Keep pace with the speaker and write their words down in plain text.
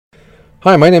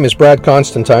Hi, my name is Brad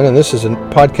Constantine, and this is a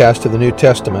podcast of the New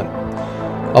Testament.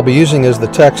 I'll be using as the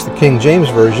text the King James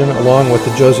Version along with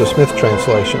the Joseph Smith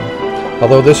translation.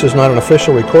 Although this is not an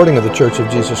official recording of the Church of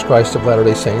Jesus Christ of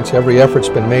Latter-day Saints, every effort's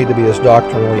been made to be as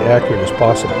doctrinally accurate as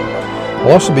possible.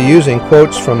 I'll also be using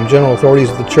quotes from general authorities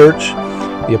of the Church,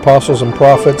 the apostles and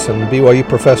prophets, and BYU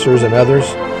professors and others,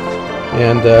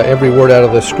 and every word out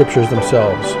of the Scriptures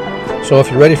themselves. So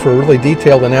if you're ready for a really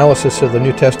detailed analysis of the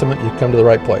New Testament, you've come to the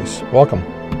right place. Welcome.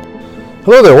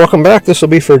 Hello there, welcome back. This will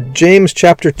be for James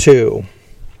chapter 2.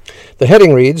 The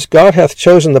heading reads, God hath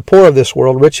chosen the poor of this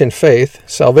world rich in faith,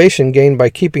 salvation gained by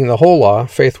keeping the whole law,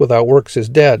 faith without works is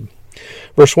dead.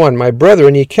 Verse 1, My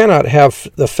brethren, ye cannot have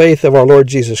the faith of our Lord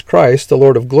Jesus Christ, the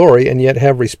Lord of glory, and yet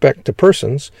have respect to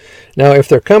persons. Now if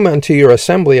there come unto your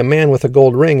assembly a man with a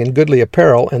gold ring and goodly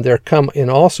apparel, and there come in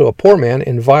also a poor man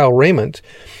in vile raiment,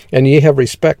 and ye have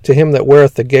respect to him that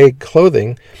weareth the gay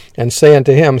clothing, and say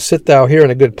unto him, Sit thou here in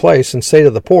a good place, and say to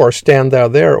the poor, Stand thou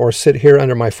there, or sit here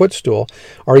under my footstool,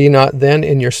 are ye not then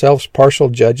in yourselves partial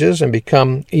judges, and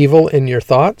become evil in your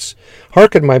thoughts?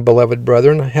 Hearken, my beloved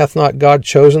brethren, hath not God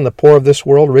chosen the poor of this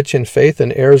world rich in faith,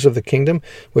 and heirs of the kingdom,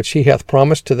 which he hath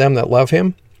promised to them that love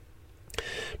him?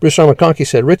 Bruce R. McConkie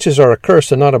said, Riches are a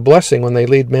curse and not a blessing when they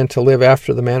lead men to live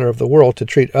after the manner of the world, to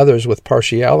treat others with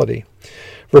partiality.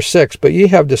 Verse 6, But ye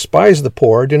have despised the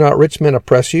poor. Do not rich men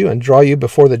oppress you, and draw you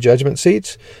before the judgment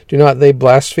seats? Do not they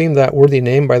blaspheme that worthy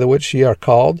name by the which ye are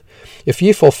called? If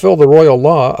ye fulfill the royal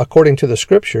law, according to the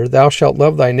Scripture, Thou shalt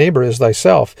love thy neighbor as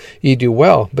thyself, ye do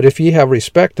well. But if ye have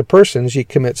respect to persons, ye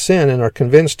commit sin, and are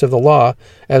convinced of the law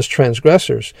as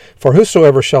transgressors. For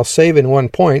whosoever shall save in one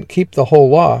point, keep the whole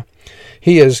law.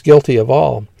 He is guilty of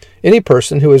all. Any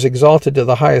person who is exalted to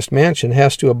the highest mansion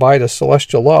has to abide a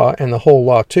celestial law, and the whole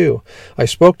law too. I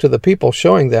spoke to the people,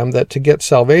 showing them that to get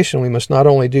salvation we must not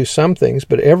only do some things,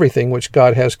 but everything which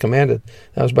God has commanded.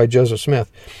 That was by Joseph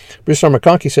Smith. Bruce R.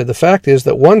 McConkie said, The fact is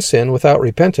that one sin without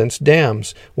repentance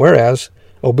damns, whereas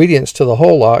obedience to the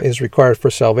whole law is required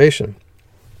for salvation.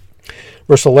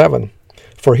 Verse 11,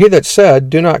 For he that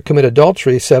said, Do not commit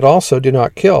adultery, said also, Do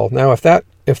not kill. Now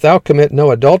if thou commit no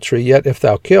adultery, yet if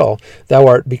thou kill, thou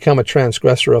art become a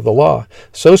transgressor of the law.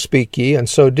 So speak ye, and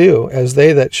so do, as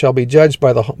they that shall be judged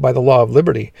by the law of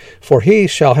liberty. For he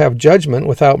shall have judgment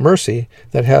without mercy,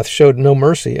 that hath showed no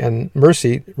mercy, and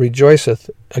mercy rejoiceth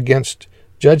against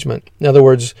judgment. In other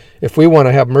words, if we want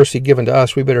to have mercy given to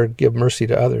us, we better give mercy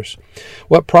to others.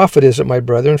 What profit is it, my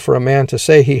brethren, for a man to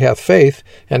say he hath faith,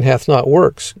 and hath not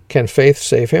works? Can faith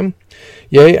save him?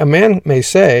 Yea, a man may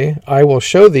say, I will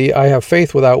show thee I have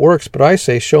faith without works, but I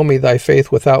say, Show me thy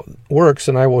faith without works,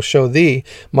 and I will show thee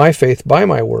my faith by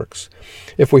my works.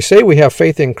 If we say we have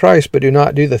faith in Christ, but do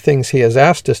not do the things he has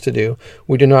asked us to do,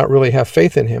 we do not really have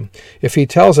faith in him. If he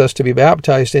tells us to be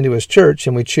baptized into his church,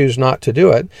 and we choose not to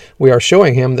do it, we are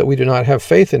showing him that we do not have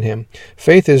faith in him.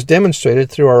 Faith is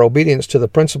demonstrated through our obedience to the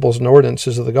principles and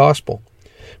ordinances of the gospel.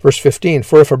 Verse 15,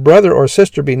 For if a brother or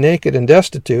sister be naked and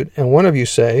destitute, and one of you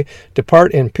say,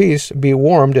 Depart in peace, be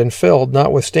warmed and filled,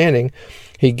 notwithstanding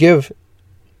he give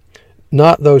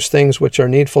not those things which are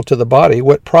needful to the body,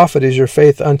 what profit is your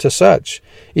faith unto such?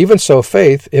 Even so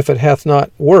faith, if it hath not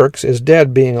works, is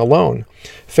dead, being alone.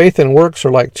 Faith and works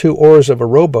are like two oars of a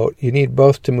rowboat. You need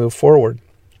both to move forward.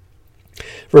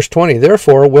 Verse 20,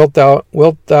 Therefore wilt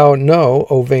thou know,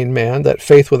 O vain man, that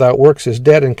faith without works is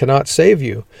dead, and cannot save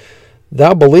you.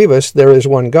 Thou believest there is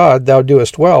one God, thou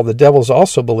doest well. The devils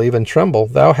also believe and tremble.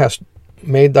 Thou hast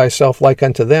made thyself like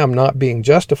unto them, not being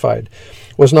justified.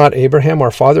 Was not Abraham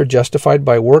our father justified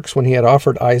by works when he had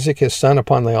offered Isaac his son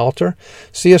upon the altar?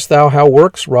 Seest thou how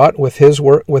works wrought with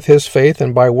his faith,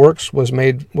 and by works was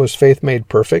faith made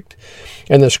perfect?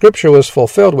 And the scripture was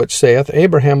fulfilled which saith,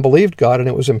 Abraham believed God, and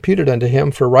it was imputed unto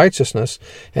him for righteousness,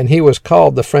 and he was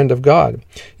called the friend of God.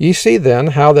 Ye see then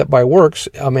how that by works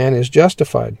a man is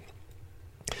justified.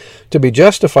 To be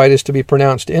justified is to be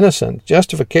pronounced innocent.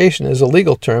 Justification is a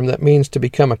legal term that means to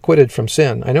become acquitted from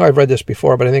sin. I know I've read this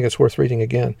before, but I think it's worth reading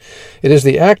again. It is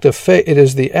the act of faith. It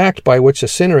is the act by which a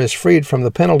sinner is freed from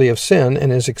the penalty of sin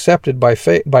and is accepted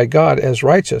by God as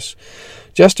righteous.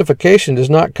 Justification does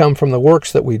not come from the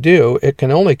works that we do. It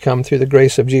can only come through the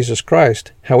grace of Jesus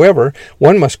Christ. However,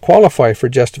 one must qualify for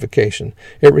justification.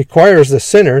 It requires the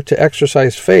sinner to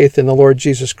exercise faith in the Lord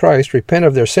Jesus Christ, repent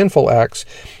of their sinful acts,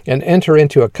 and enter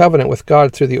into a covenant with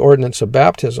God through the ordinance of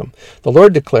baptism. The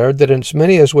Lord declared that as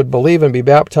many as would believe and be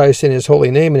baptized in his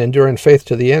holy name and endure in faith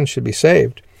to the end should be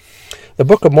saved. The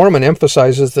Book of Mormon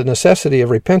emphasizes the necessity of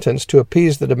repentance to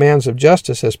appease the demands of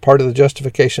justice as part of the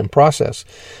justification process.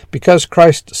 Because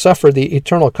Christ suffered the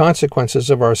eternal consequences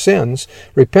of our sins,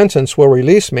 repentance will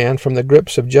release man from the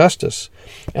grips of justice.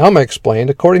 Alma explained,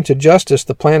 according to justice,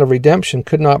 the plan of redemption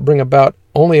could not bring about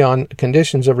only on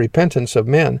conditions of repentance of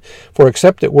men, for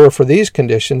except it were for these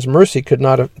conditions, mercy could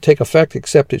not take effect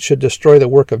except it should destroy the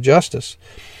work of justice.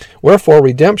 Wherefore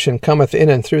redemption cometh in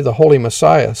and through the holy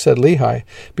Messiah, said Lehi.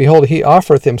 Behold, he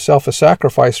offereth himself a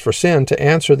sacrifice for sin to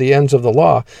answer the ends of the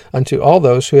law unto all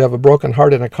those who have a broken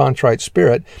heart and a contrite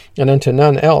spirit, and unto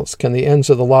none else can the ends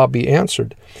of the law be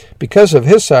answered. Because of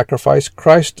his sacrifice,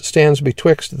 Christ stands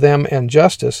betwixt them and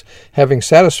justice, having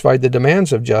satisfied the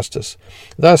demands of justice.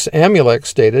 Thus Amulek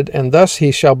stated, and thus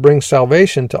he shall bring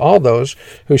salvation to all those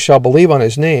who shall believe on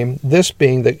his name, this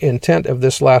being the intent of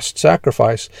this last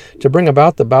sacrifice, to bring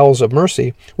about the bowels of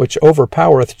mercy, which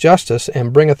overpowereth justice,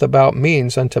 and bringeth about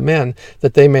means unto men,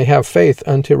 that they may have faith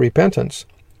unto repentance.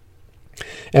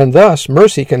 And thus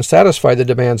mercy can satisfy the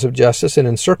demands of justice and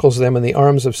encircles them in the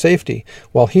arms of safety,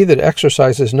 while he that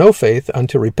exercises no faith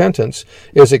unto repentance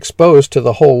is exposed to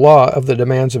the whole law of the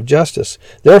demands of justice.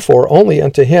 Therefore only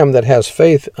unto him that has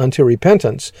faith unto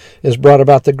repentance is brought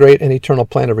about the great and eternal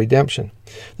plan of redemption.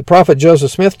 The prophet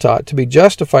Joseph Smith taught, to be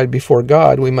justified before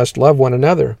God, we must love one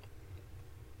another.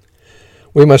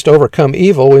 We must overcome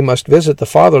evil, we must visit the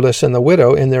fatherless and the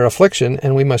widow in their affliction,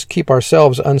 and we must keep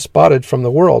ourselves unspotted from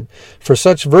the world. For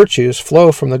such virtues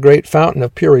flow from the great fountain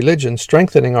of pure religion,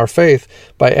 strengthening our faith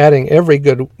by adding every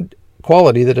good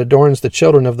quality that adorns the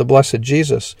children of the blessed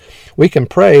Jesus. We can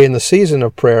pray in the season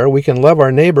of prayer, we can love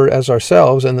our neighbor as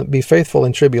ourselves, and be faithful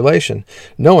in tribulation,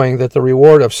 knowing that the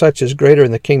reward of such is greater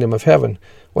in the kingdom of heaven.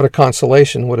 What a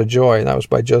consolation, what a joy. And that was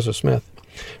by Joseph Smith.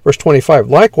 Verse 25,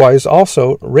 likewise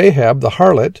also Rahab the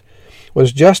harlot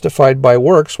was justified by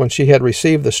works when she had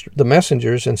received the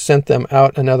messengers and sent them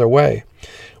out another way.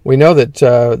 We know that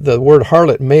the word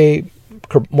harlot may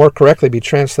more correctly be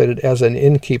translated as an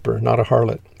innkeeper, not a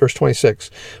harlot. Verse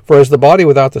 26, for as the body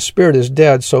without the spirit is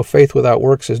dead, so faith without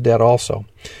works is dead also.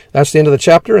 That's the end of the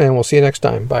chapter, and we'll see you next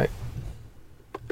time. Bye.